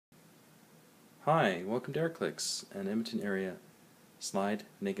Hi, welcome to AirClicks, an Edmonton area slide,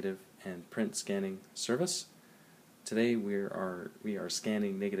 negative, and print scanning service. Today we are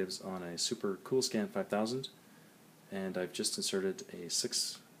scanning negatives on a Super Coolscan 5000, and I've just inserted a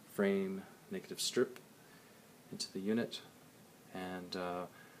 6-frame negative strip into the unit and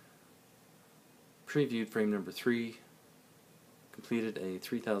previewed frame number 3, completed a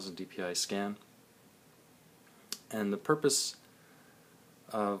 3000 DPI scan, and the purpose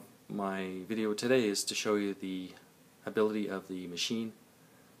of my video today is to show you the ability of the machine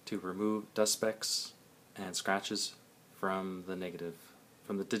to remove dust specks and scratches from the negative,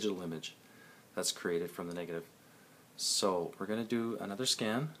 from the digital image that's created from the negative. So we're going to do another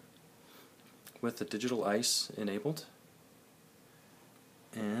scan with the digital ice enabled,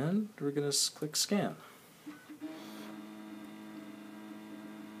 and we're going to click scan.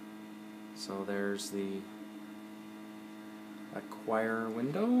 So there's the acquire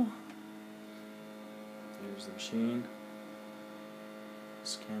window. There's the machine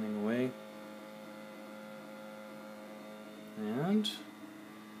scanning away, and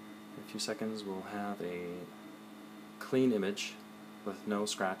in a few seconds we'll have a clean image with no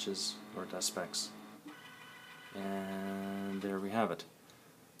scratches or dust specks. And there we have it.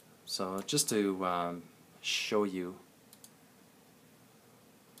 So just to show you,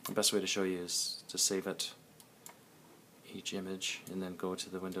 the best way to show you is to save it, each image, and then go to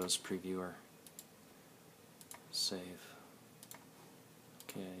the Windows previewer. Save.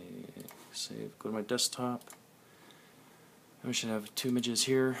 Okay, save. Go to my desktop. And we should have 2 images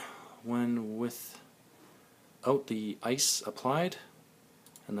here, one without the ice applied,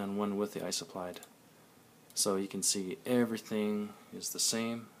 and then one with the ice applied. So you can see everything is the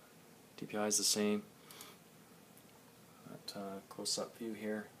same. DPI is the same. That close-up view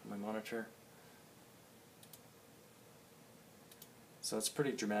here on my monitor. So it's a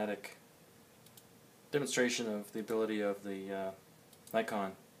pretty dramatic demonstration of the ability of the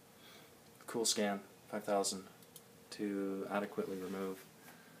Nikon Coolscan 5000 to adequately remove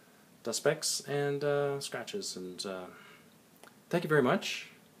dust specks and scratches. And thank you very much.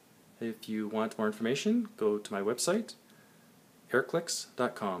 If you want more information, go to my website,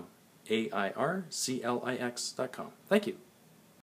 airclicks.com, AIRCLIX.com. Thank you.